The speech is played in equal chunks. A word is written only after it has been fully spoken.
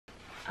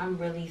I'm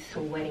really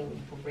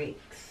sweating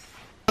bricks.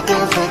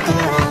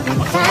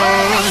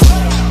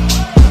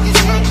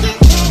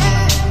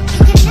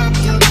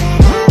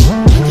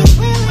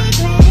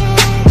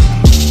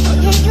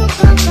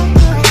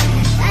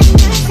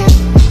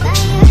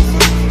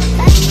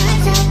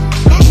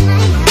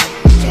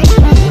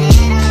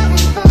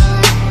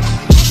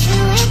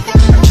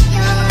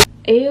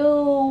 Ew,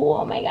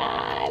 oh my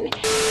god.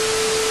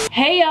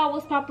 Hey y'all,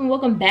 what's poppin'?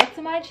 Welcome back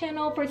to my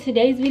channel. For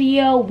today's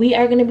video, we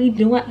are gonna be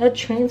doing a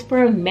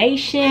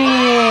transformation.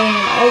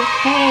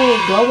 Okay,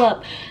 glow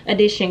up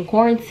edition,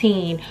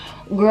 quarantine.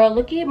 Girl,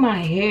 look at my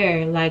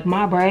hair. Like,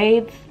 my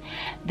braids,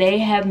 they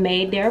have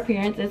made their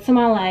appearance into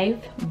my life,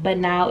 but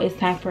now it's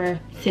time for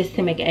sis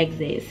to make an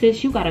exit.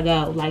 Sis, you gotta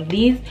go. Like,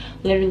 these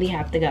literally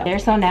have to go. They're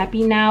so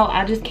nappy now,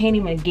 I just can't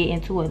even get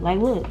into it. Like,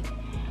 look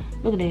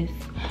at this.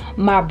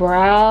 My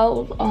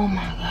brows, oh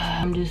my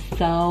god, I'm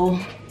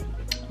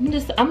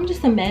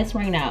just a mess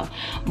right now,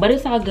 but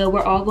it's all good.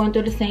 We're all going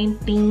through the same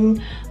thing.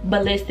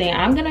 But listen,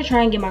 I'm gonna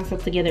try and get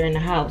myself together in the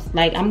house.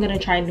 Like, I'm gonna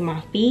try and do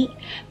my feet,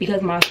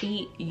 because my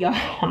feet, y'all,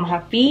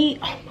 my feet,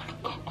 oh my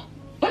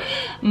god,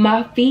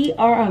 my feet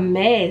are a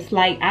mess.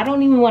 Like, I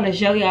don't even want to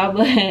show y'all,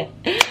 but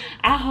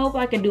I hope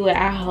I can do it.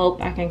 I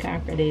hope I can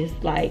conquer this,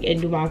 like, and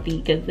do my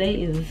feet, because they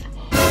is,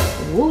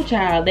 woo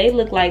child, they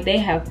look like they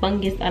have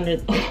fungus under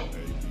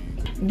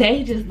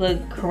they just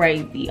look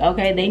crazy.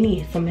 Okay, they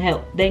need some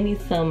help. They need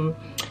some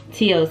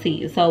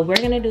TLC. So we're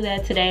gonna do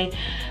that today.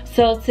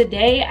 So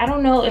today, I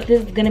don't know if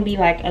this is gonna be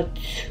like a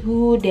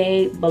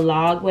 2-day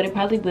vlog, but it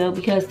probably will,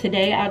 because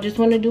today I just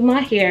want to do my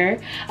hair.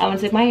 I want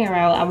to take my hair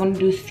out. I want to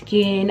do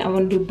skin. I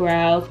want to do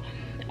brows.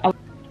 I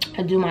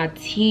do my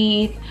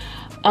teeth.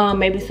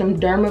 Maybe some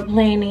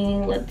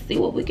dermaplaning. Let's see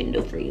what we can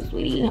do for you,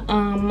 sweetie.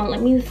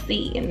 Let me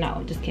see.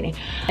 No, just kidding.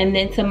 And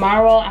then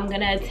tomorrow I'm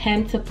gonna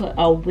attempt to put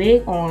a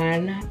wig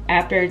on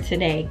after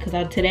today, because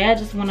today I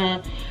just want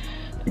to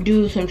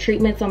do some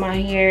treatments on my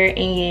hair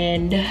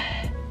and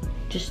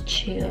just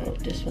chill,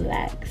 just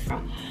relax.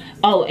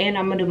 Oh, and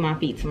I'm gonna do my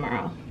feet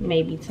tomorrow,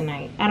 maybe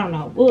tonight, I don't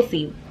know, we'll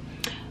see.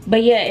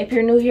 But yeah, if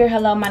you're new here,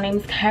 hello, my name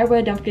is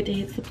Kirah. Don't forget to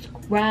hit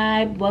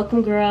subscribe.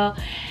 Welcome, girl.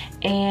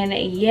 And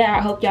yeah,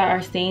 I hope y'all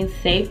are staying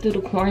safe through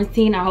the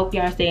quarantine. I hope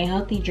y'all are staying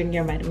healthy, drinking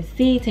your vitamin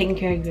C, taking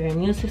care of your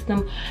immune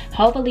system.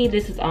 Hopefully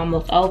this is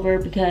almost over,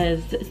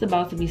 because it's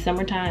about to be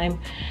summertime.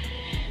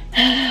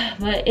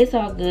 But it's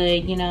all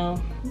good, you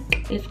know,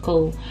 it's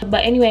cool.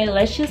 But anyway,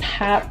 let's just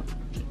I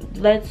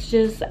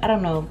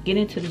don't know, get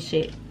into the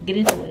shit, get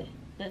into it.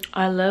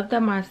 I love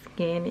that my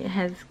skin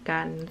has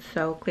gotten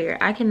so clear.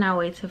 I cannot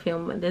wait to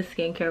film this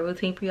skincare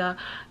routine for y'all.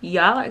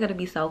 Y'all are gonna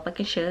be so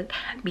fucking shook,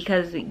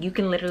 because you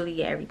can literally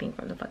get everything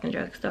from the fucking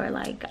drugstore.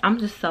 Like, I'm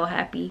just so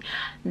happy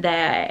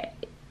that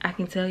I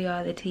can tell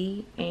y'all the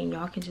tea, and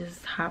y'all can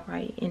just hop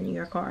right in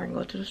your car and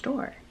go to the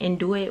store and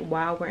do it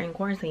while we're in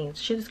quarantine.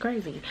 Shit is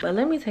crazy. But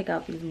let me take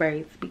out these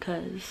braids,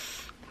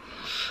 because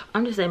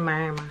I'm just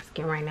admiring my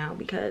skin right now,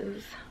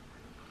 because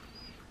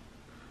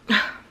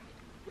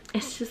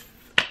it's just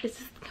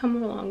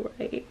come along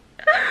right.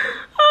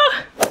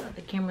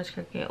 The camera's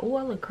crooked. Oh,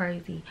 I look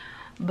crazy.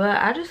 But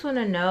I just want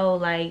to know,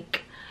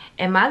 like,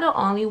 am I the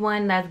only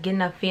one that's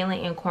getting a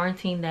feeling in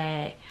quarantine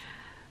that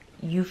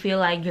you feel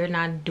like you're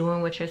not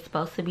doing what you're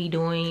supposed to be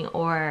doing,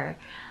 or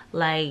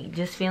like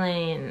just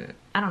feeling,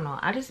 I don't know,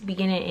 I just be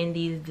getting in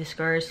these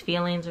discouraged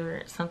feelings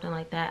or something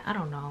like that. I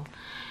don't know.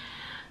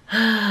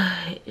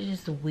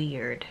 It's just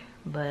weird.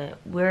 But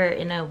we're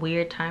in a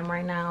weird time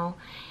right now,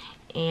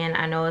 and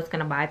I know it's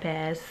gonna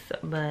bypass,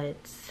 but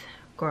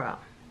girl,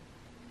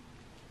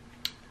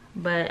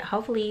 but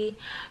hopefully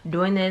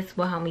doing this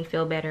will help me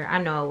feel better.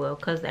 I know it will,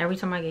 because every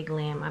time I get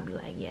glam, I'll be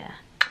like, yeah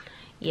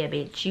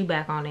bitch, you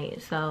back on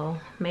it. So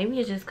maybe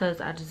it's just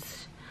because I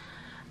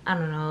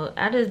don't know,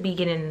 I just be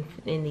getting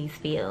in these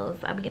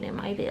feels. I be getting in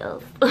my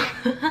feels.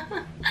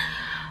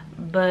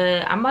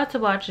 But I'm about to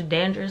watch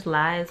Dangerous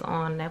Lies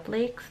on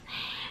Netflix,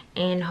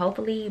 and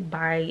hopefully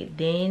by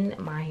then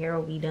my hair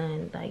will be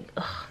done. Like,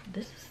 ugh,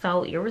 this is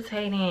so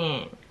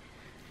irritating.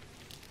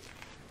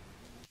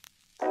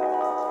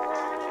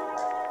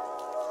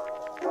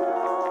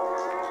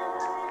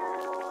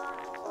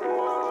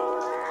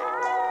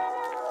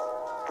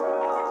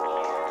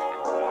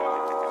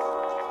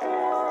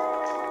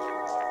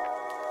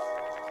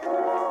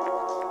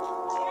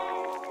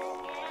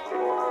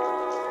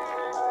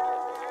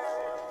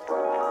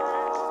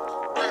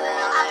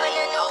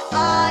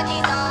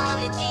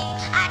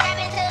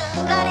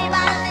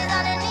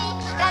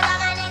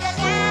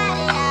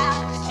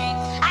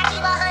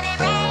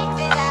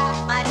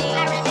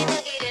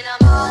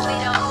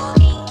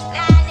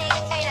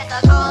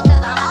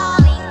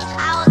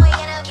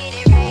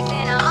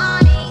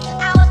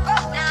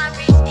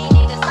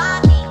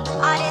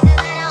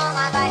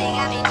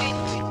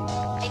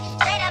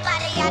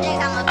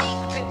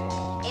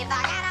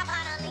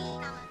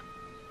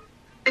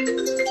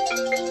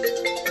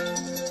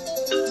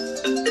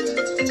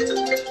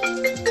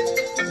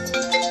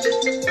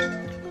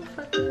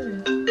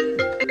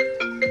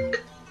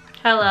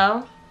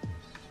 Hello?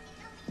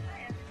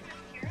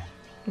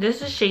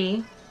 This is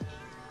she.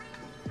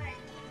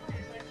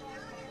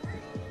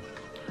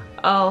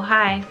 Oh,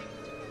 hi.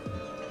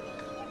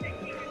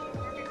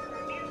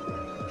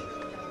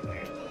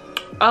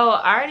 Oh,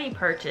 I already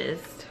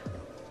purchased.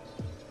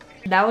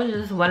 That was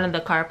just one of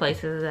the car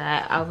places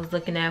that I was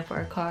looking at for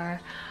a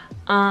car.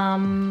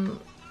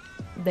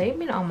 They've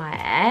been on my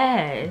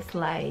ass,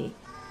 like,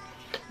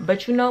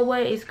 but you know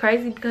what, it's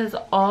crazy because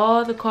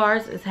all the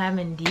cars is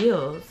having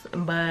deals,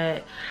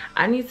 but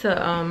I need to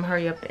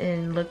hurry up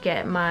and look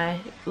at my,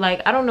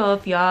 like, I don't know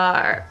if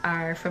y'all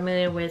are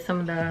familiar with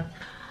some of the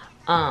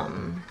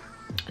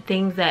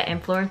things that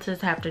influencers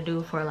have to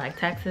do for like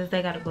taxes.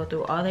 They got to go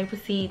through all their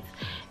receipts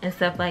and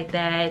stuff like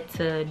that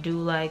to do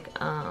like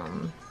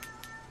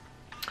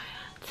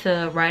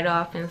to write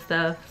off and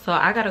stuff. So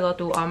I gotta go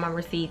through all my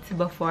receipts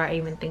before I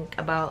even think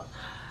about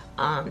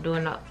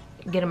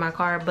getting my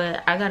car.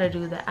 But I gotta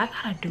do that.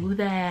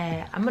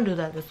 I'm gonna do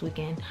that this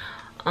weekend,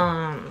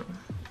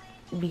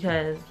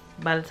 because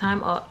by the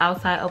time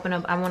outside open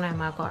up, I want to have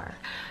my car.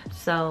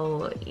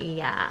 So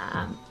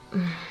yeah,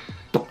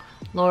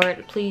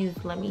 Lord, please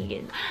let me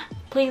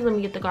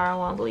get the car I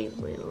want. Please.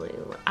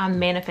 I'm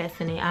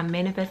manifesting it. I'm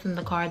manifesting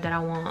the car that I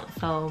want.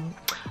 So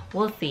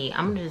we'll see.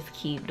 I'm gonna just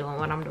keep doing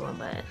what I'm doing,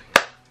 but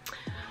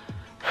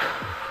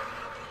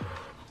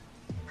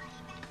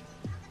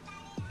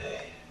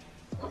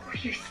what were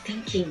you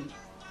thinking?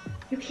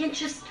 You can't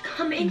just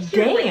come in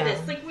here like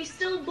this. Like, we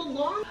still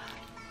belong.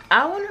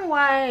 I wonder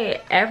why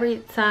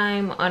every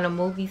time on a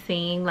movie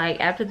scene, like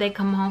after they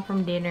come home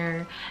from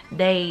dinner,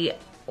 they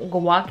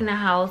walk in the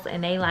house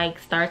and they like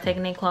start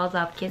taking their clothes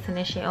off, kissing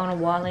and shit on the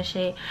wall and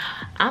shit.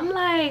 I'm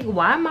like,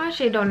 why my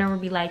shit don't ever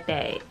be like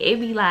that? It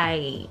be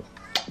like,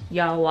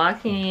 y'all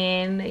walk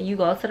in, you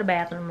go to the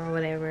bathroom or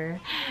whatever,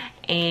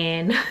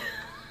 and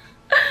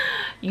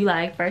you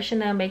like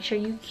freshen up, make sure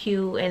you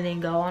cute, and then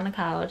go on the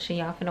couch and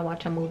y'all finna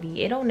watch a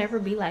movie. It don't never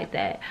be like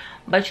that.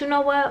 But you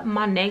know what,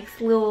 my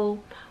next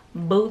little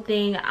boo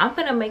thing, I'm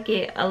gonna make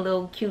it a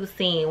little cute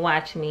scene.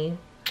 Watch me,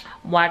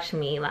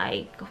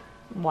 like,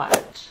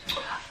 watch.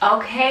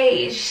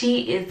 Okay,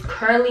 she is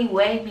curly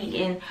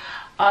wavy and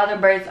all the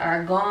braids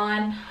are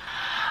gone.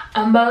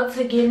 I'm about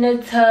to get in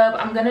the tub.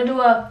 I'm gonna do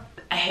a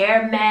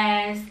hair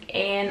mask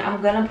and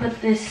I'm gonna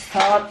put this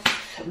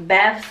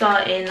bath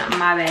salt in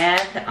my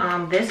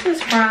bath. This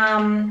is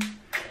from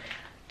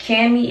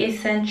Cami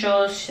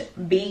Essentials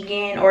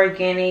Vegan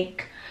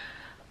Organic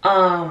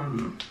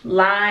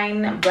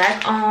line,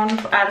 black owned,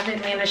 out of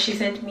Atlanta. She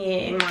sent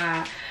me in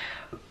my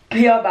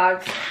PO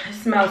box. It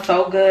smells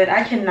so good.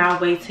 I cannot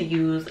wait to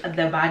use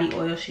the body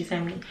oil she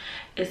sent me.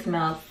 It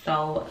smells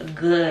so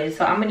good.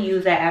 So I'm gonna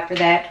use that after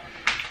that.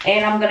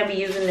 And I'm gonna be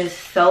using this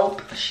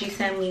soap she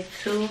sent me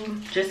too,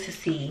 just to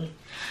see.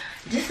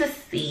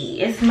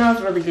 It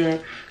smells really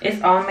good.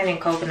 It's almond and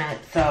coconut.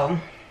 So,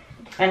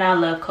 and I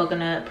love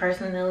coconut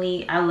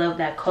personally. I love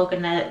that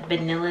coconut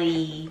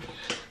vanilla-y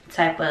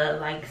type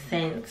of like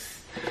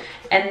scents.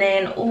 And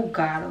then, oh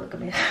god, look at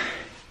this.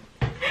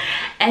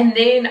 And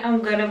then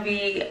I'm gonna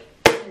be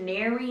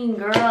nairing,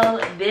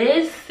 girl.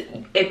 This,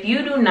 if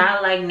you do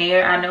not like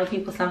nair, I know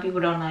some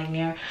people don't like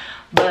nair,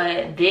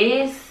 but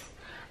this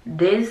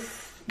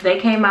they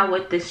came out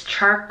with this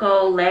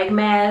charcoal leg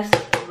mask.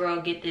 Girl,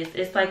 get this.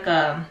 It's like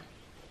a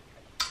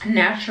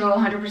natural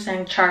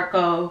 100%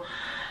 charcoal.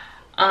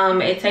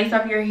 It takes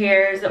off your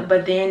hairs,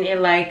 but then it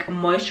like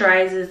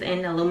moisturizes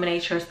and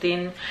illuminates your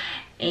skin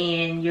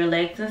and your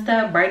legs and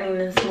stuff,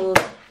 brightening and smooth.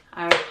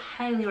 I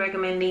highly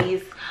recommend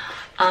these.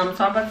 So I'm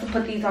about to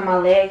put these on my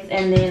legs,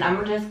 and then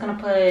I'm just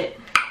gonna put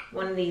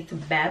one of these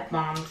bath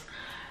bombs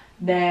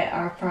that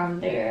are from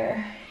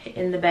there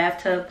in the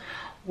bathtub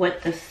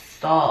with the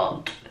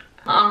salt.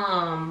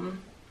 Oh,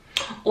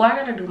 I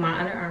gotta do my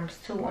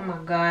underarms too. Oh my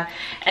god.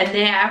 And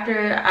then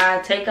after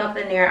I take off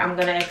the nair, I'm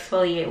gonna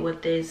exfoliate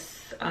with this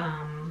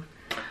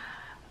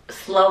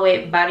Slow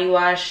It body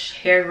wash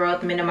hair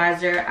growth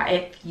minimizer.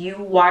 If you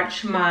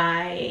watch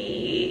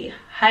my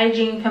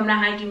feminine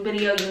hygiene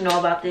video, you know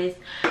about this.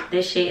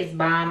 This shit is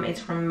bomb.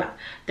 It's from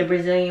the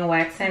Brazilian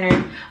Wax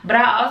Center. But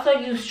I also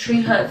use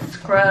Tree Hut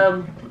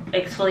scrub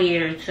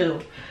exfoliator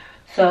too.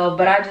 So,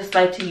 but I just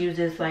like to use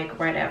this like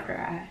right after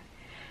I,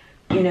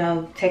 you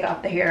know, take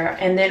off the hair.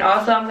 And then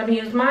also I'm gonna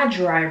use my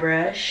dry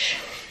brush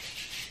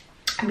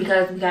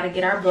because we gotta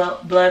get our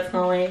blood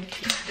flowing.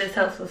 This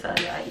helps with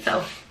cellulite.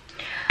 So,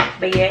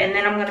 but yeah, and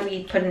then I'm gonna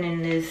be putting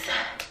in this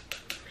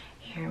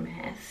hair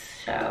mask,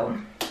 so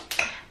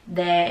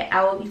that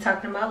I will be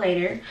talking about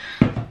later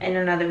in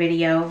another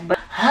video. But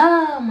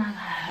oh my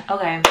god,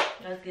 okay,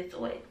 let's get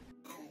to it.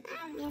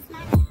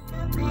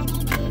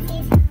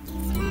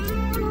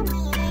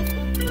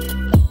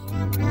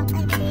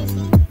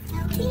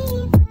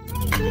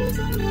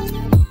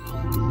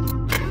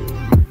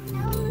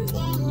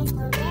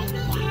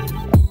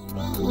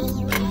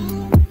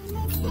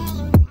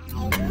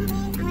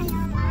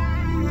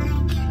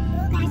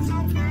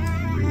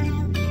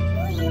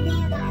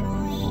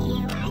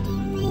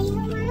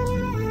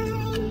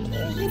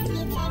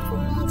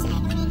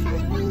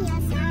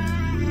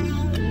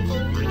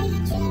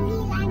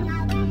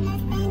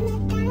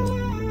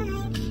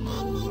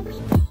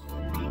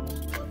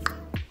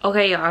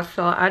 Okay, y'all,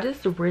 so I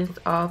just rinsed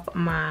off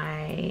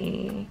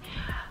my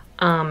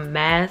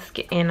mask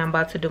and I'm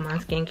about to do my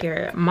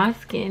skincare. My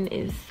skin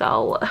is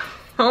so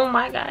oh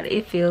my god,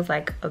 it feels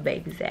like a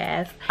baby's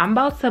ass. I'm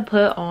about to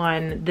put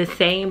on the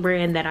same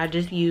brand that I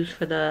just used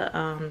for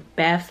the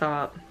bath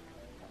salt.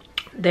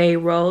 They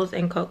rose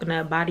and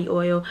coconut body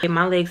oil. And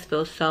my legs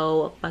feel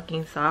so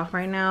fucking soft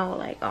right now.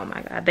 Like, oh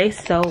my god, they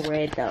so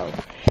red though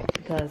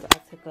because I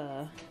took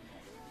a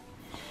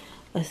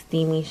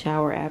steamy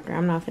shower after.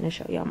 I'm not gonna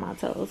show y'all my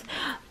toes,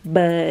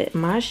 but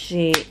my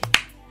shit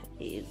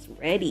is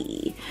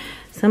ready.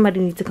 Somebody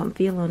needs to come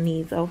feel on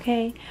these,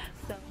 okay?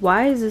 So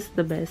why is this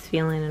the best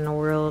feeling in the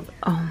world?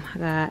 Oh my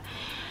god,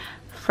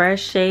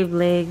 fresh shaved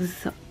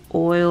legs,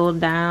 oil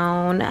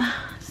down,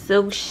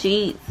 silk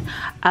sheets.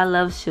 I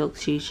love silk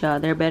sheets,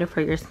 y'all. They're better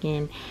for your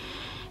skin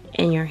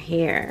and your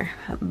hair.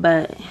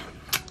 But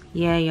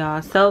yeah,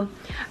 y'all, so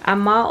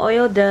I'm all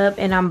oiled up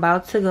and I'm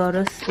about to go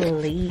to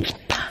sleep.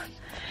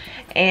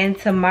 And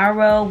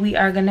tomorrow we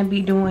are gonna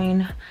be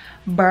doing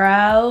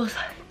brows,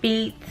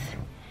 feet,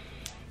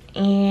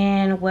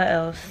 and what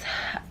else?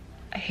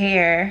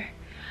 Hair.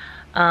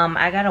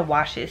 I gotta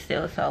wash it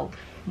still, so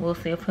we'll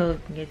see if we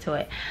can get to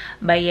it.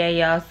 But yeah,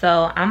 y'all,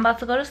 so I'm about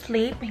to go to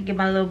sleep and get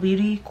my little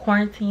beauty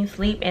quarantine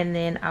sleep, and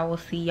then I will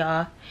see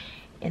y'all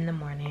in the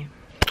morning.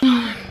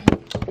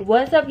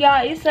 What's up,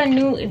 y'all? It's a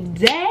new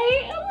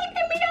day. Look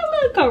at me, I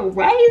look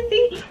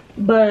crazy,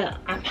 but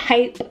I'm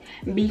hyped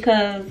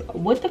because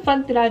what the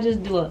fuck did I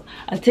just do?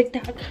 A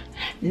TikTok?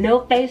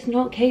 No face,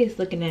 no case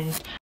looking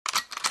at.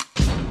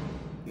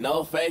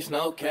 No face,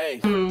 no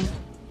case.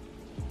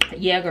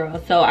 Yeah,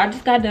 girl, so I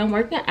just got done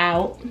working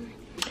out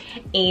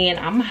and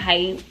I'm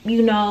hyped,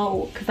 you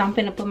know, because I'm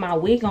finna put my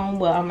wig on.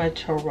 Well, I'm gonna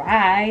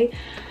try,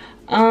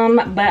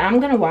 but I'm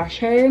gonna wash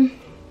her.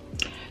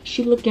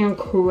 She looking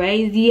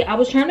crazy. I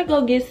was trying to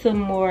go get some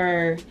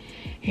more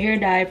hair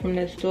dye from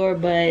the store,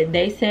 but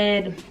they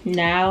said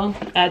now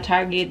at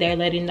Target they're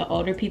letting the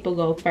older people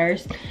go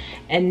first,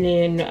 and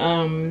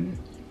then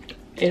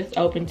it's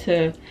open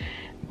to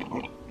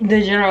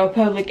the general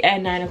public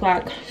at 9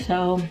 o'clock.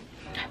 So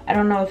I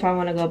don't know if I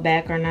want to go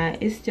back or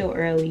not. It's still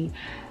early,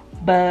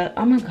 but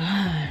oh my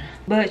god.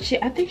 But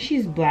I think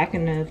she's black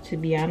enough, to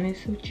be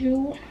honest with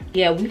you.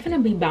 Yeah, we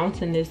finna be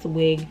bouncing this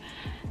wig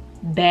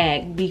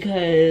back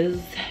because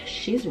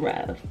she's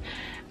rough.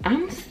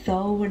 I'm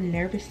so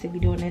nervous to be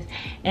doing this.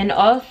 And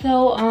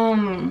also,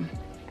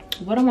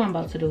 what am I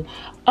about to do?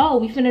 Oh,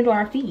 we finna do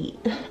our feet.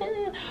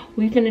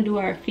 We finna do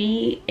our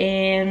feet,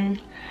 and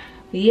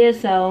yeah,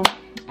 so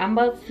I'm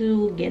about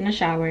to get in the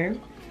shower,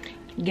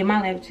 get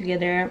my life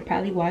together,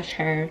 probably wash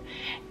her,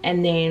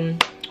 and then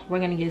we're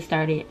gonna get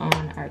started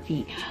on our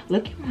feet.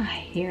 Look at my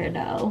hair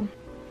though.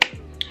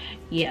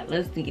 Yeah,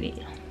 let's get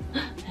it.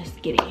 Let's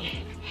get it.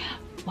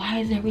 Why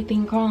is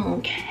everything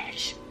grown,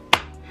 Cash?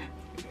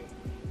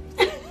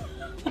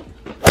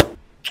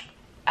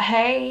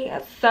 Hey,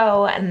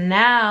 so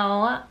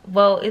now,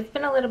 well, it's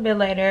been a little bit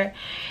later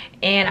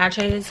and I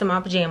changed into my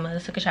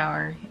pajamas, took a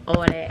shower,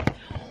 all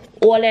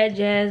that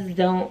jazz.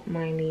 Don't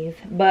mind these,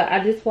 but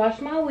I just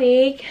washed my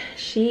wig.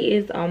 She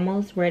is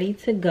almost ready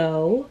to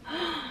go.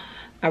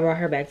 I brought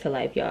her back to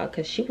life, y'all,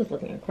 because she was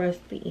looking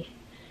crusty.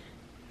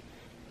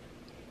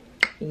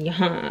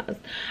 Yes,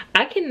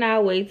 I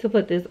cannot wait to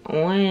put this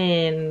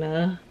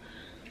on.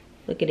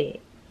 Look at it.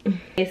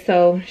 Okay,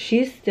 so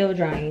she's still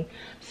drying.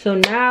 So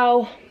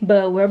now,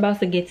 but we're about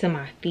to get to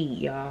my feet,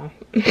 y'all.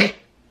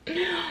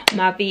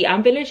 My feet.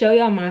 I'm gonna show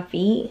y'all my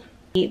feet.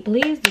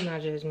 Please do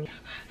not judge me.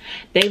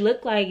 They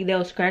look like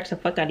they'll scratch the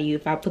fuck out of you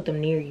if I put them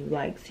near you.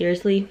 Like,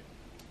 seriously.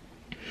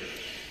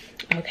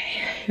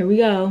 Okay, here we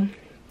go.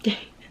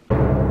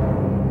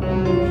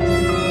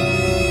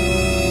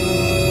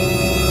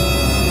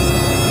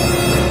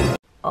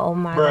 Oh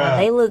my god,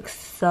 they look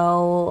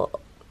so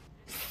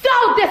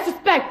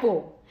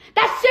disrespectful.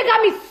 That shit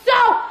got me so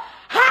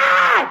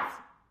hot.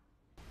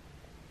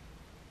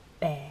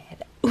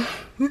 Bad.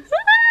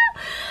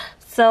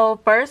 So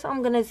first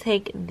I'm gonna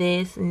take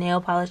this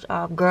nail polish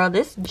off. Girl,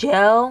 this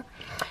gel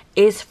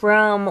is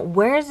from,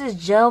 where is this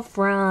gel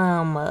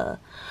from?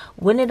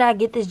 When did I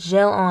get this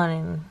gel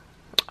on?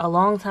 A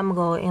long time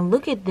ago. And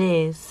look at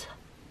this.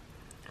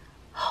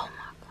 Oh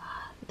my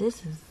god,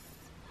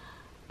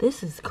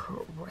 this is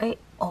great.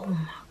 Oh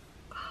my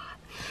god.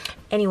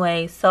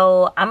 Anyway,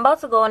 so I'm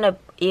about to go in the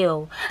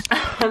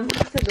I'm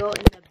about to go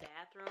in the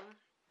bathroom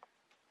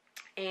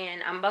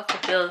and I'm about to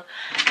fill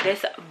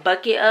this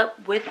bucket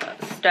up with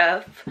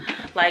stuff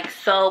like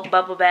soap,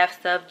 bubble bath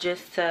stuff,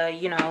 just to,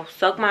 you know,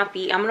 soak my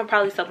feet. I'm gonna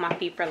probably soak my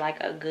feet for like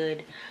a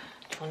good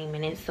 20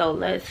 minutes. So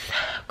let's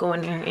go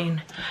in there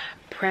and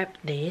prep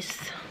this.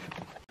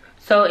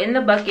 So in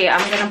the bucket,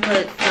 I'm gonna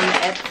put some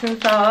Epsom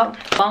salt,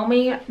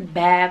 foaming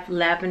bath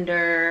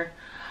lavender.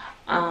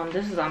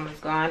 This is almost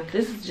gone.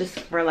 This is just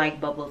for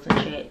like bubbles and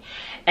shit.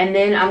 And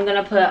then I'm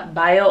gonna put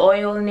bio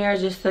oil in there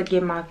just to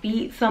give my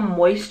feet some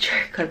moisture,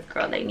 because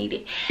girl, they need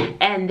it.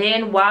 And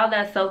then while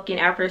that's soaking,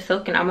 after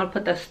soaking, I'm gonna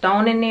put the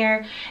stone in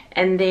there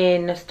and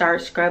then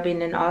start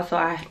scrubbing. And also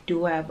I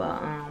do have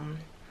a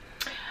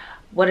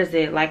what is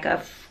it, like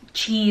a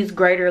cheese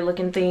grater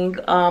looking thing.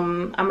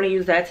 I'm gonna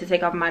use that to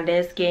take off my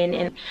dead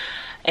skin,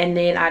 and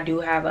then I do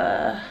have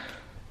a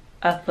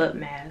foot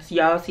mask.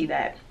 Y'all see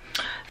that?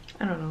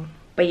 I don't know,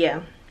 but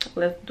yeah,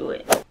 let's do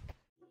it.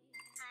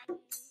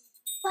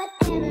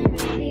 Whatever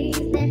it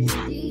is that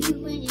you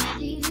do when you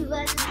do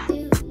what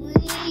you do,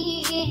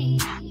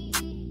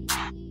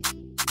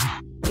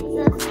 it's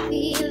a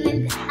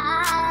feeling I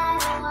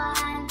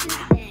want to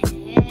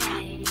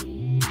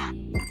stay.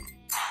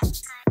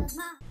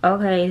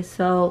 Okay,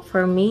 so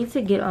for me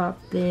to get off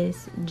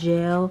this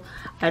gel,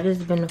 I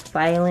just been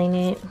filing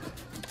it.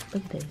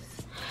 Look at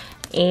this,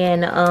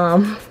 and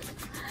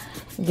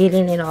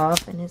getting it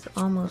off, and it's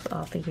almost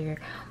off of here.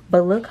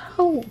 But look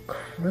how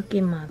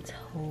crooked my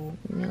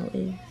toenail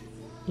is.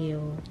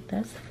 Ew,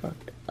 that's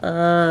fucked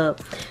up.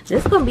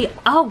 This gonna be,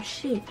 oh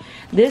shit,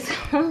 this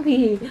gonna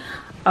be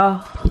a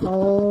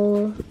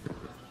whole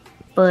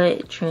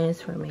foot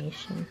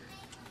transformation.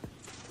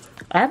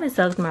 I haven't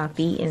soaked my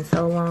feet in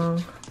so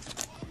long.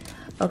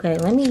 Okay,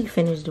 let me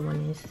finish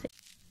doing this.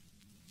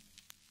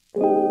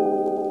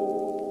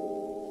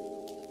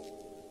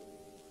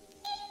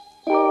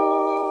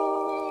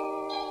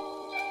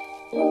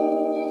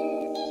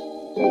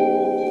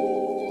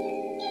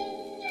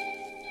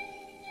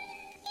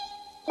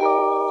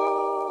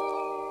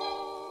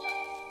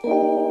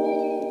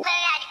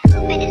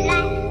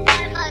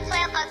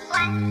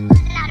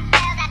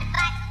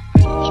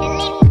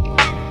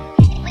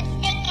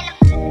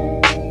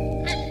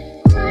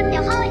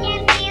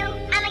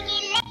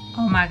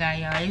 Oh my god,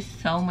 y'all, it's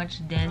so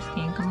much dead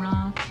skin coming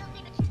off.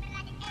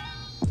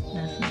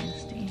 That's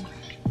nasty.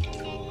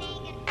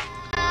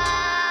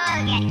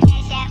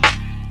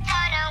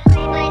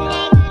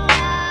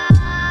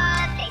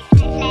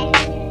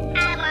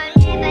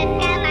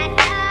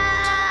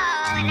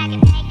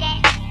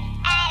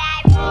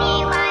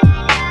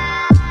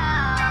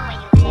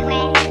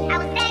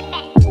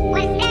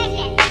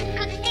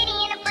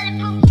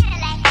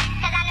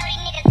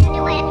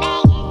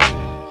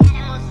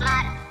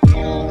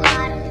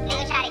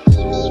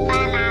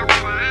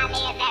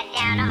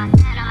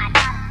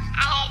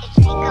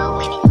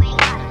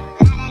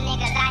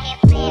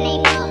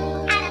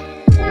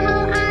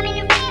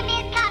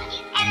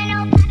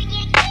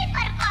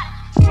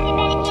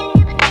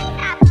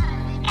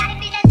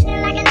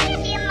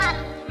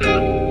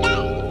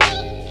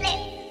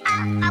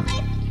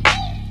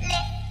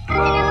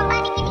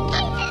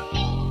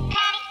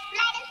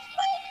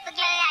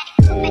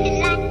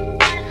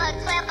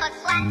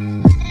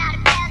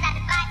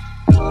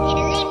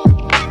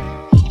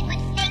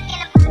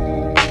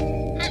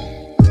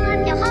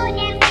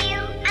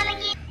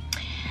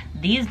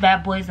 These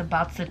bad boys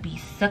about to be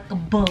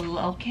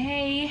suckable,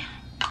 okay?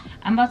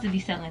 I'm about to be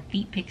selling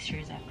feet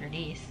pictures after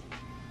this.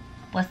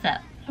 What's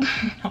up?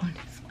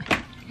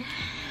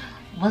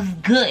 What's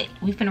good?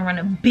 We finna run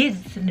a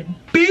business in the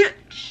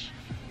bitch.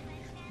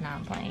 Nah,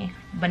 I'm playing.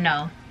 But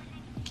no,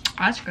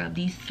 I scrubbed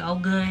these so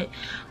good.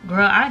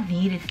 Girl, I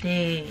needed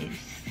this.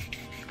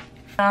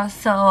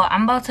 So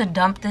I'm about to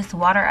dump this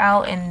water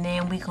out, and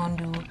then we gonna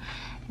do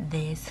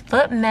this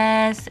foot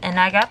mask. And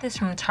I got this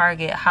from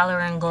Target, Holler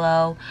and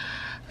Glow.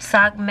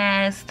 Sock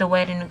mask, the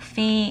way to new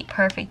feet,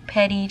 perfect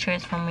pedi,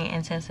 transforming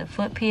intensive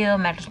foot peel,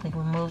 magically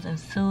removes and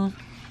soothes.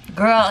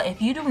 Girl,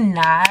 if you do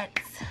not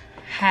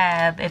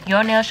have, if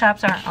your nail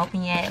shops aren't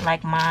open yet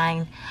like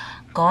mine,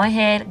 go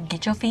ahead,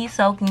 get your feet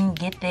soaking,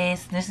 get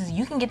this.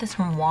 You can get this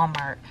from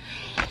Walmart.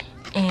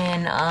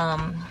 And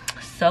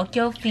soak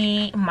your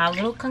feet, my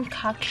little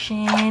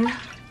concoction.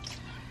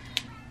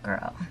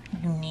 Girl,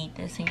 you need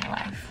this in your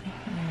life.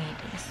 You need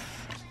this.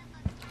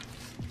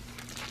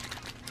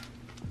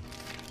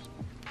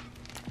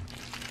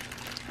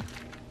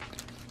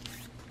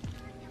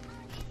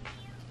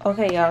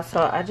 Okay, y'all,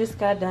 so I just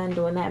got done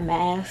doing that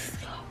mask.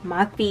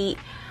 My feet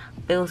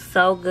feel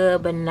so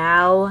good, but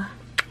now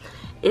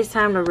it's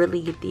time to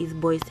really get these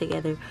boys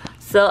together.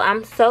 So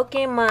I'm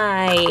soaking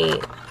my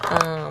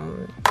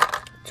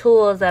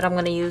tools that I'm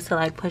gonna use to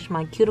like push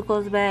my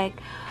cuticles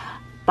back,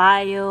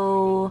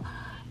 bio,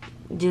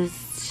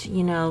 just,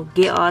 you know,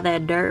 get all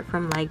that dirt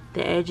from like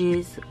the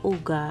edges. Oh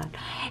god.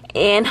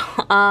 And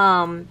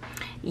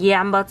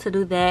yeah, I'm about to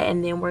do that,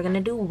 and then we're gonna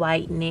do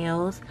white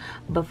nails.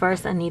 But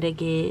first I need to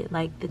get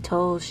like the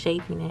toes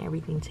shaping and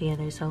everything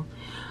together, so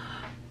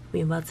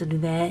we're about to do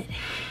that.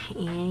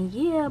 And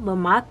yeah, but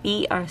my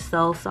feet are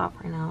so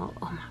soft right now.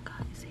 Oh my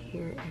god, it's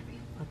hair every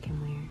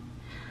fucking where.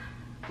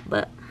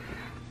 But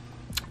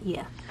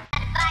yeah.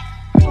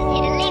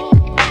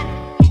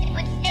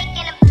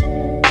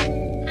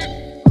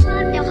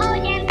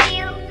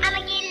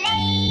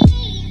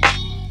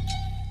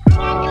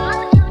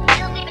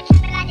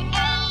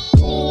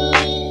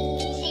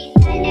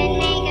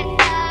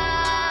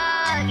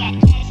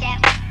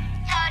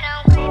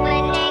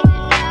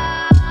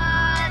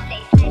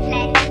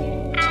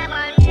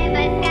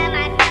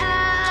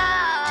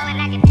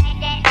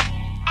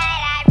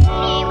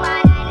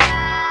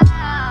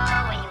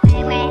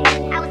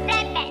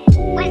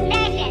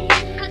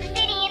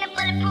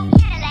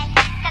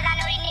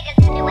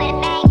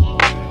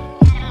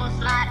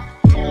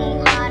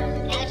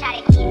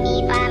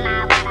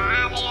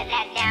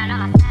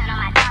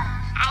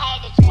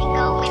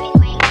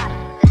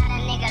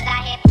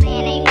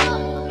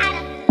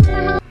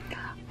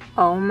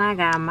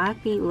 my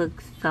feet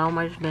look so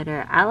much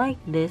better. I like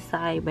this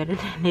side better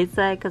than this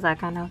side because I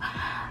kind of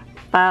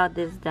filed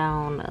this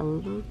down a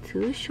little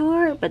too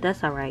short, but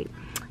that's all right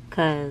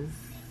because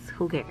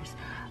who cares.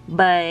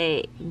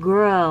 But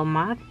girl,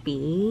 my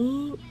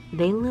feet,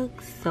 they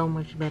look so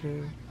much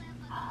better.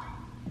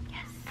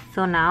 Yes.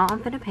 So now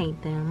I'm gonna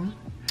paint them.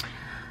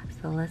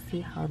 So let's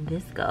see how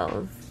this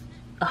goes.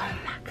 Oh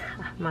my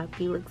god, my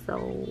feet look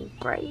so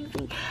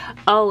crazy.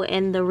 Oh,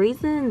 and the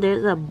reason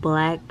there's a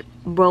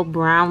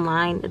brown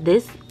line,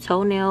 this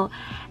toenail,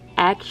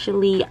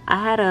 actually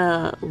I had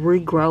to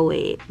regrow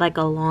it like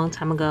a long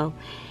time ago,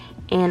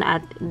 and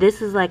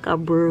this is like a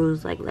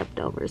bruise like left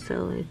over.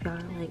 So if y'all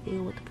are like,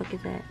 ew, what the fuck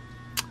is that?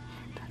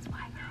 That's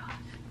why, girl.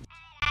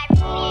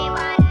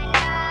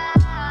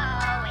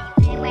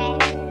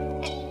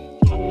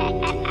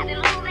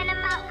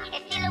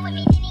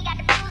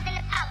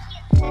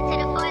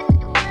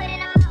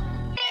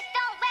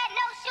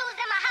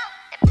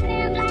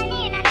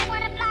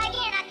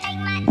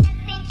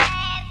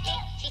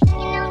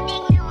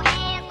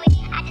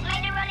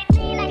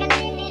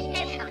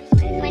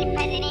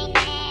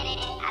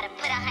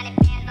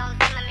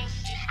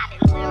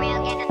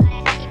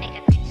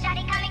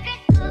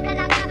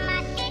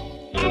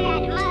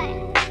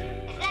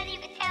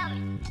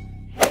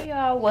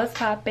 What's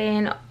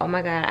poppin'? Oh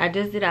my god, I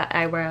just did an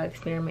eyebrow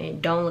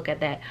experiment. Don't look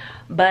at that,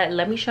 but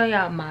let me show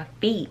y'all my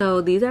feet.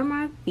 So these are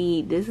my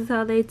feet. This is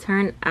how they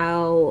turn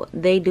out.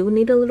 They do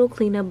need a little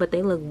cleanup, but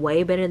they look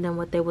way better than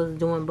what they was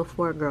doing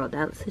before. Girl,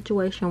 that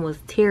situation was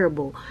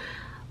terrible.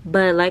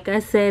 But like I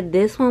said,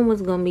 this one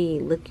was gonna be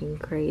looking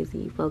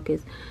crazy.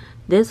 Focus.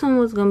 This one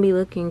was gonna be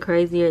looking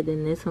crazier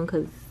than this one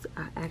because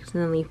I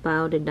accidentally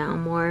filed it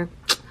down more,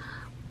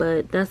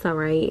 but that's all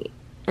right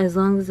as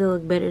long as it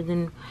look better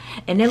than,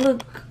 and it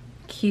look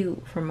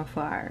cute from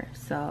afar.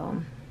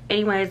 So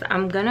anyways,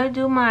 I'm gonna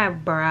do my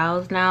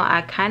brows now.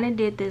 I kind of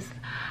did this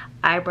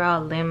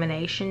eyebrow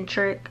lamination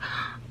trick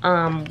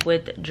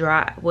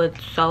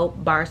with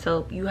soap, bar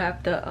soap. You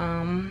have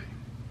to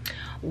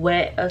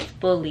wet a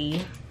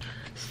spoolie.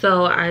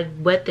 So I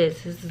wet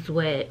this is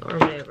wet or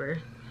whatever.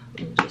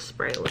 Let me just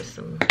spray it with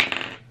some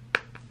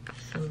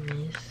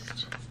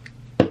mist,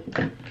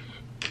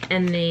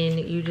 and then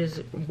you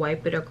just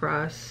wipe it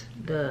across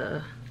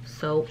the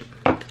soap,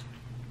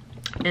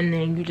 and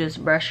then you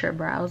just brush your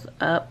brows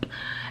up.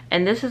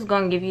 And this is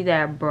gonna give you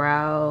that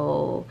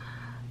brow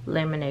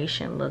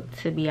lamination look,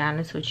 to be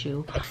honest with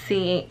you.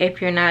 See,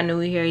 if you're not new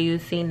here,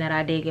 you've seen that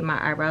I did get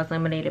my eyebrows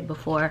laminated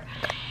before,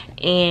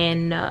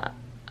 and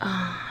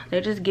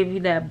they just give you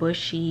that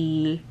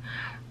bushy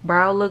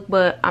brow look.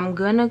 But I'm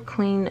gonna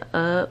clean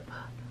up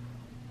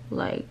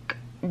like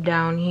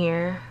down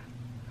here.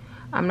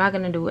 I'm not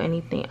gonna do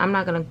anything. I'm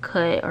not gonna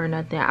cut or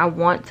nothing. I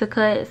want to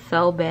cut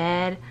so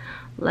bad,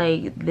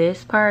 like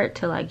this part,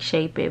 to like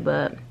shape it,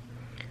 but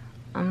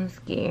I'm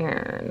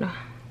scared.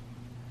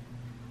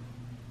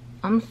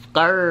 I'm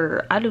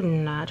scared. I do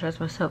not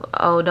trust myself.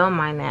 Oh, don't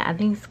mind that. I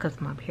think it's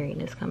because my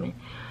period is coming.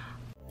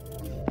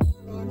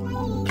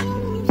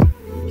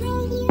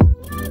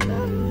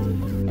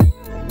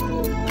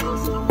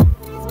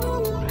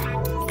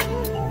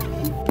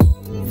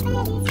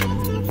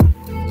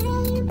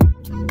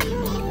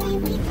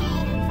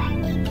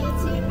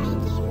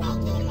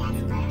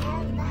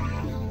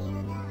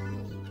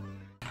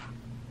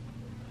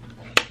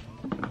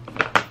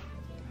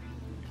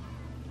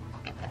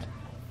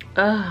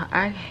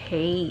 I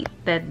hate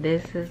that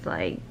this is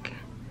like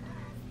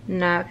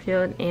not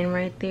filled in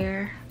right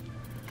there,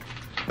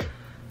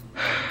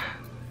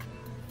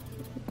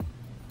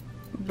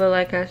 but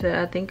like I said,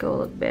 I think it'll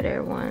look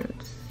better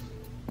once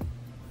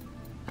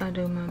I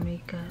do my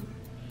makeup.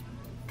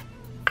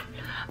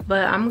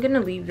 But I'm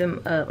gonna leave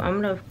them up.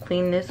 I'm gonna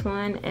clean this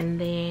one and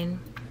then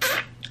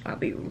I'll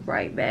be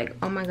right back.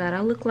 Oh my god,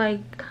 I look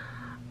like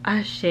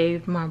I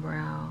shaved my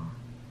brow.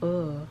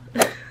 Ugh.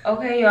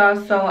 Okay, y'all,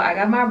 so I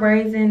got my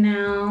braids in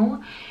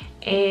now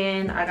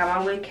and I got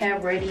my wig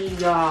cap ready.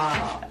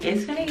 Y'all,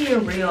 it's gonna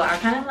get real. I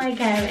kind of like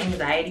have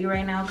anxiety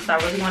right now because I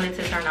really want it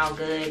to turn out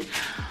good.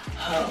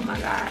 Oh my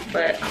god.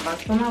 But I'm about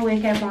to put my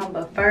wig cap on,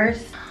 but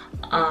first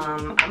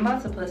I'm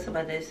about to put some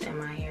of this in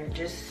my hair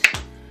just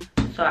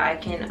so I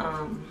can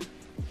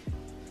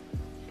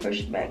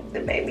push back the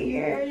baby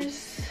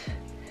hairs.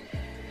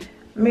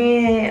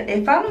 Man,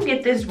 if I don't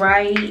get this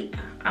right,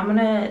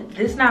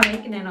 this not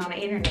making it on the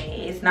internet.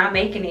 It's not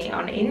making it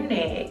on the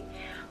internet.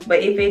 But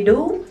if it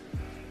do,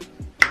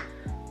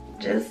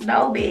 just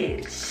know,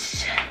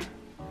 bitch,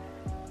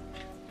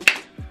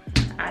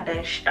 I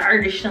done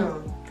started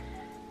some.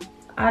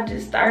 I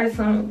just started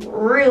some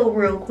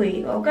real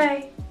quick,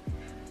 okay?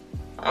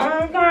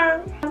 I'm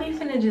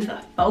finna just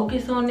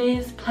focus on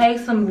this, play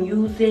some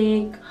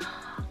music.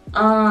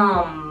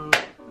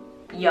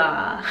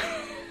 Yeah.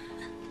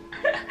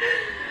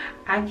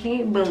 I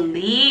can't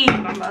believe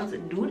I'm about to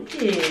do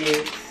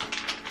this.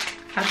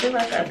 I feel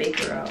like a big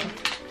girl.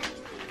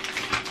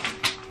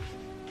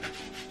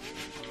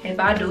 If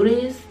I do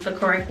this the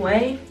correct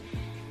way,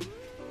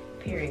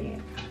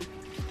 period.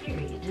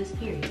 Period, just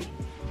period.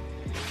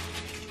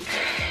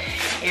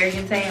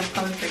 Arrogant say I'm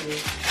coming for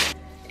you.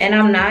 And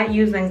I'm not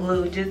using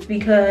glue just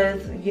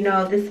because, you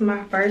know, this is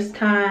my first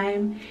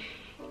time.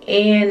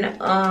 And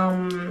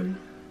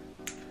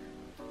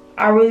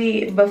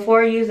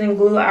before using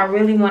glue, I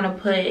really want to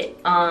put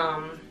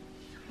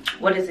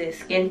what is it,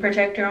 skin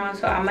protector on.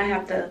 So I'm gonna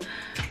have to,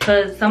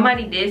 because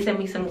somebody did send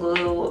me some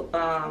glue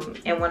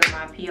in one of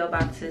my PO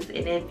boxes,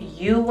 and if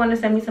you want to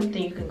send me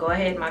something, you can go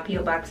ahead. My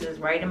PO box is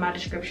right in my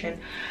description.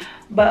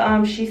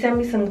 But she sent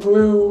me some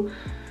glue,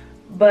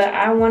 but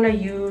I want to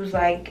use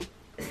like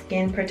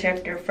skin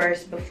protector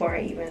first before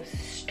I even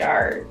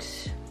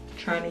start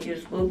trying to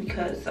use glue,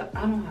 because I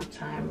don't have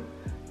time.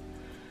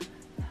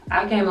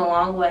 I came a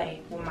long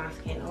way with my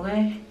skin,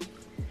 okay?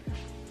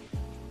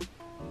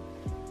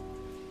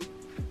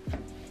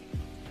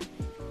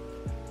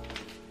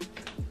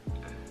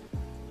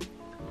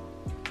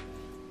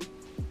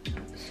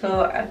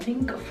 So I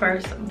think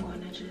first I'm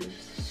gonna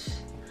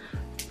just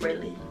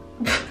really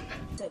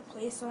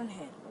place on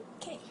head.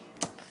 Okay.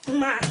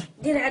 Ma,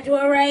 did I do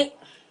alright?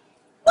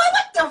 What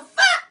the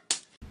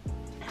fuck?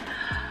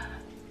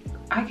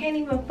 I can't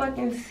even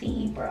fucking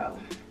see, bro.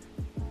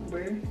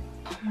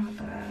 Oh my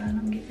god,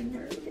 I'm getting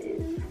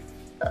nervous.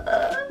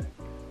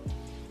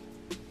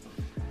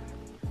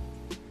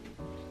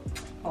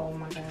 Oh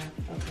my god,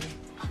 okay.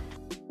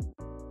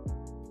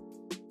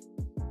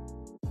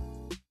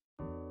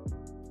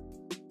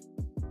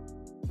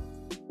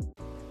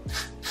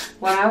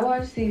 When I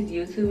watch these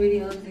YouTube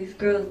videos, these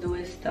girls do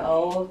it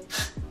so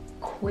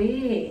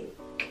quick.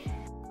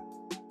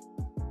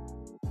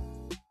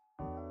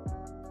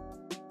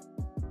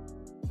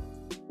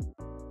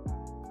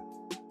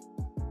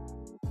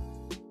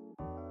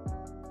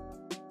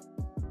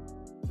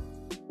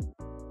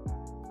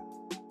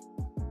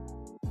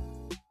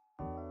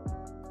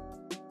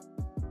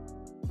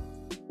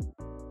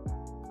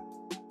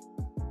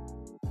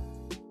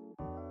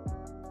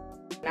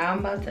 Now I'm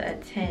about to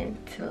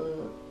attempt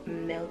to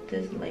melt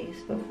this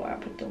lace before I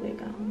put the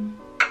wig on.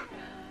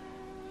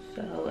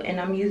 So,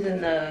 and I'm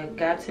using the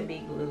Got To Be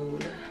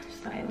Glued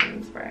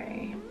styling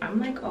spray. I'm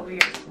like over here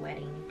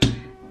sweating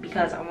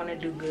because I want to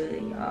do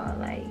good, y'all.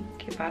 Like,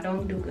 if I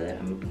don't do good,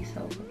 I'm gonna be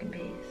so fucking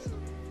pissed.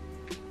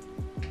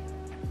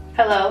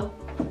 Hello?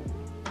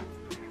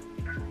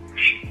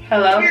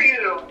 Hello? Who are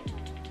you?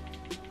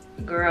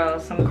 Girl,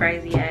 some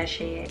crazy ass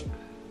shit.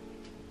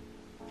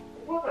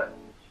 What?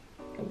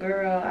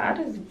 Girl, I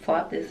just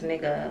fought this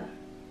nigga.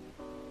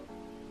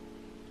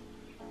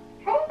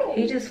 Oh,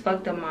 He just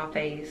fucked up my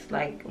face,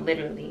 like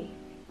literally.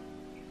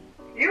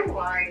 you're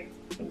lying.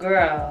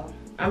 Girl,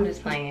 I'm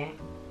just playing.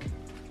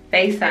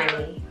 FaceTime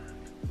me.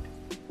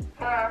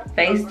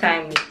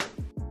 FaceTime me.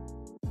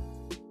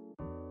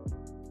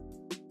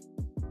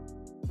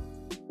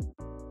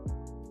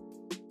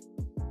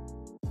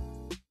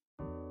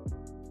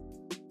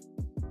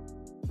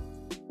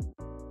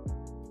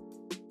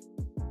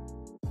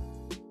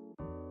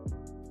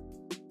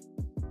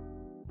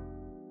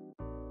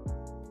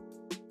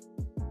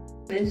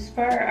 This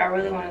part I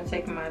really want to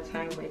take my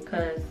time with,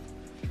 because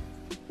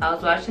I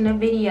was watching a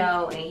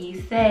video and he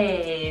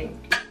said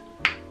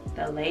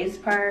the lace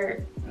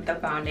part, the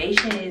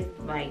foundation is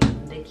like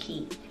the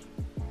key.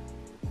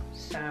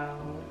 So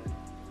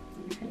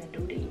I'm gonna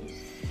do this.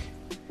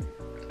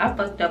 I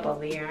fucked up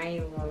over here, I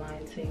ain't even gonna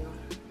lie to you.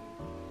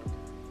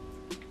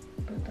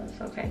 But that's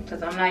okay,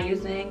 because I'm not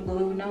using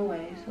glue no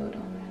way, so it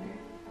don't matter.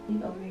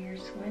 He over here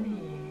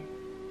sweating.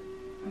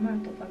 I'm gonna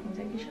have to fucking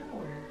take a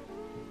shower.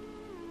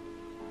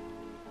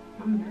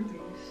 I'm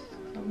nervous.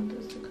 I want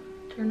this to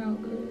turn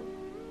out good.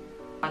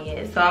 Oh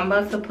yeah, so I'm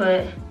about to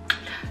put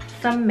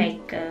some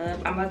makeup.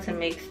 I'm about to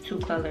mix two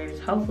colors.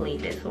 Hopefully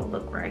this will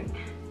look right.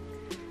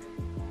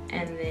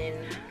 And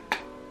then,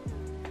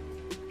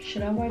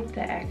 should I wipe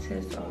the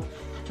excess off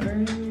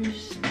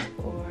first,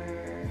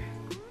 or?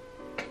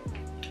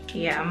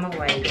 Yeah, I'm gonna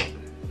wipe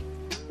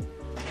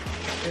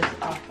this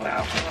off with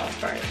alcohol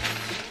first.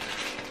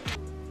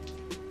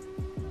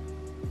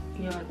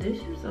 Yo,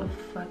 this is a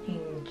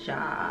fucking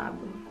job.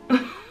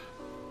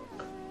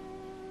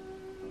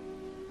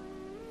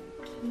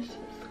 This is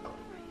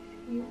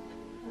crazy.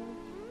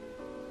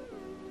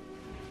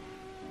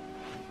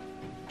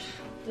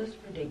 This is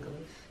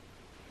ridiculous.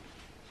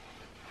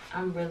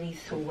 I'm really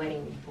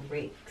sweating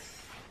bricks.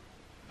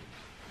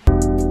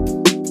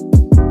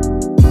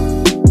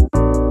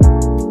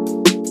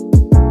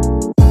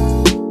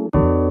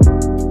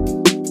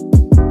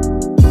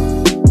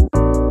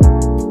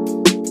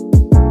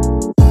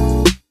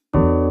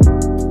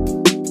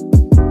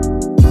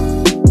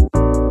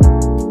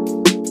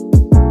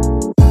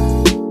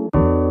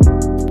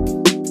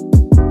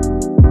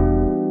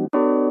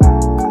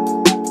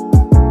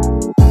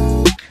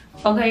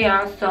 Okay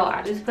y'all, so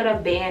I just put a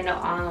band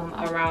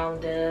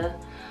around the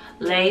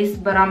lace,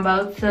 but I'm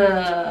about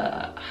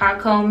to hot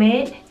comb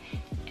it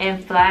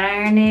and flat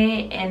iron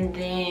it, and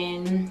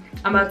then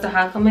I'm about to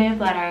hot comb it and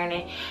flat iron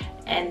it,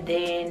 and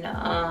then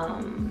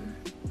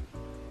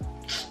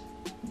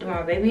do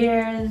my baby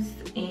hairs.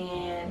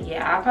 And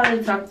yeah, I'll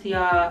probably talk to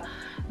y'all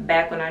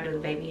back when I do the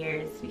baby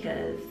hairs,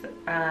 because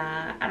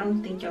I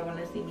don't think y'all want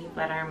to see me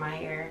flat iron my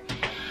hair.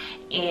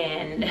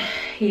 And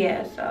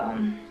yeah, so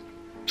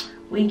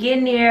we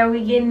getting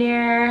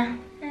there.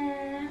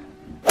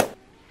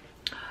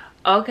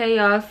 Okay,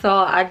 y'all, so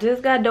I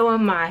just got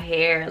doing my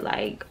hair.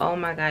 Like, oh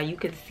my god, you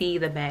can see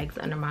the bags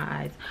under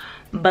my eyes.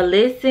 But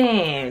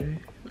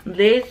listen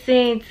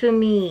to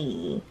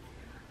me.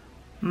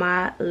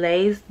 My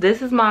lace,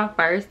 this is my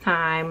first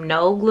time.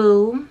 No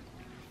glue,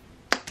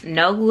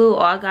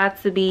 all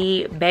got to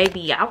be,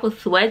 baby, I was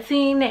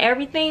sweating and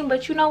everything,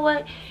 but you know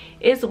what,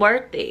 it's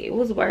worth it. It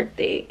was worth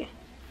it.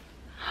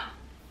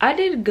 I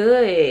did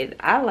good.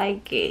 I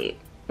like it.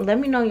 Let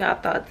me know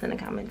y'all thoughts in the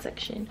comment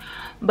section.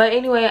 But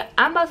anyway,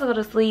 I'm about to go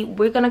to sleep.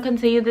 We're gonna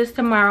continue this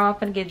tomorrow. I'm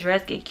gonna get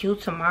dressed, get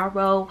cute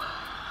tomorrow.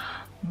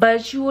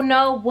 But you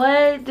know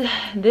what,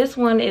 this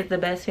one is the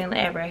best feeling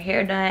ever.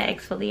 Hair done,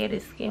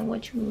 exfoliated skin.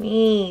 What you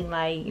mean?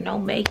 Like, you know,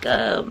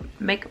 makeup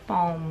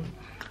foam,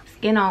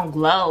 skin on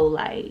glow.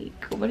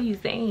 Like, what are you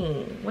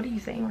saying? What are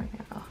you saying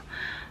right now?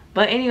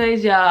 But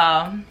anyways,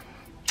 y'all,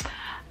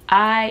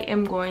 I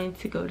am going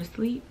to go to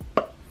sleep,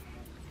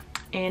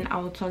 and I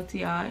will talk to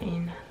y'all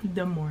in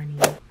the morning.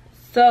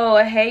 So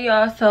hey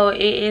y'all, so it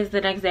is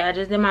the next day. I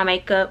just did my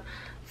makeup,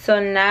 so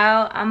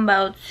now I'm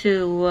about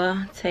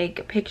to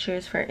take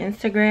pictures for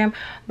Instagram,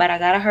 but I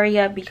gotta hurry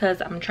up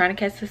because I'm trying to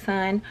catch the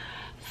sun.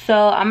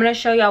 So I'm gonna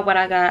show y'all what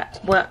I got,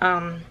 what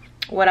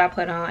I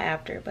put on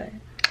after. But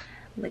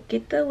look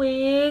at the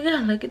wig,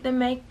 look at the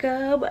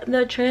makeup,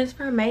 the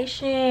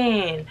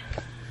transformation.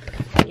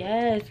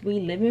 Yes, we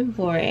living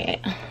for it.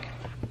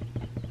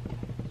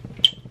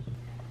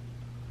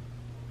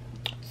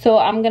 So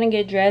I'm gonna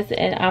get dressed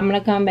and I'm gonna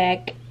come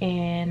back,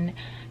 and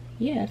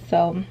yeah,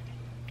 so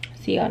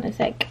see y'all in a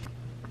sec.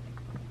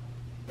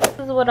 This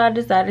is what I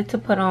decided to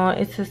put on.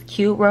 It's this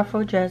cute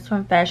ruffle dress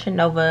from Fashion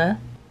Nova.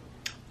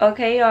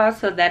 Okay y'all,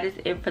 so that is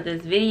it for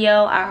this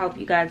video. I hope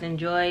you guys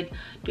enjoyed.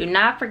 Do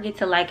not forget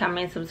to like,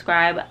 comment,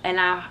 subscribe,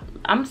 and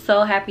I'm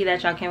so happy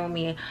that y'all came with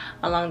me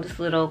along this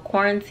little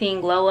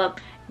quarantine glow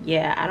up.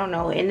 Yeah, I don't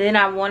know. And then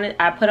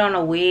I put on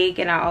a wig,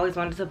 and I always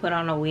wanted to put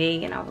on a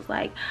wig, and I was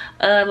like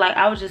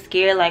I was just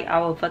scared like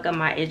I would fuck up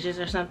my edges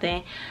or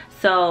something.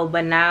 So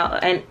but now,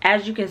 and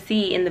as you can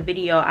see in the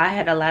video, I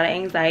had a lot of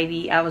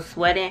anxiety. I was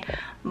sweating,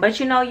 but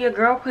you know, your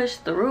girl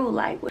pushed through.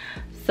 Like,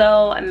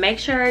 so make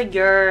sure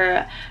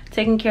you're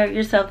taking care of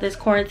yourself this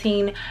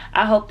quarantine.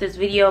 I hope this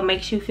video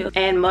makes you feel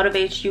and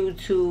motivates you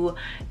to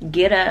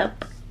get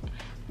up,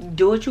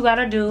 do what you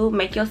gotta do,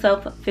 make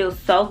yourself feel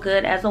so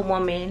good as a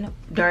woman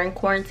during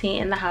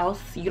quarantine in the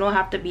house. You don't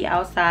have to be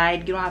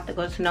outside, you don't have to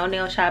go to no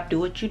nail shop. Do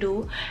what you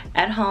do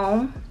at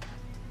home,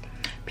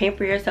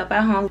 pamper yourself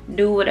at home,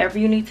 do whatever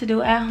you need to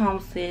do at home,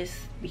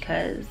 sis,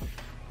 because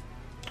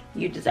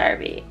you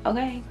deserve it.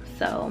 Okay,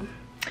 so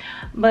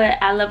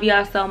but I love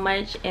y'all so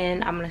much,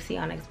 and I'm gonna see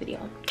y'all next video.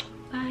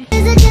 Bye.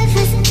 There's a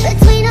difference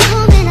between a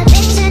home and a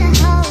bitch and a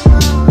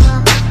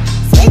hoe.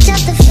 Switch up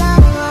the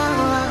flow.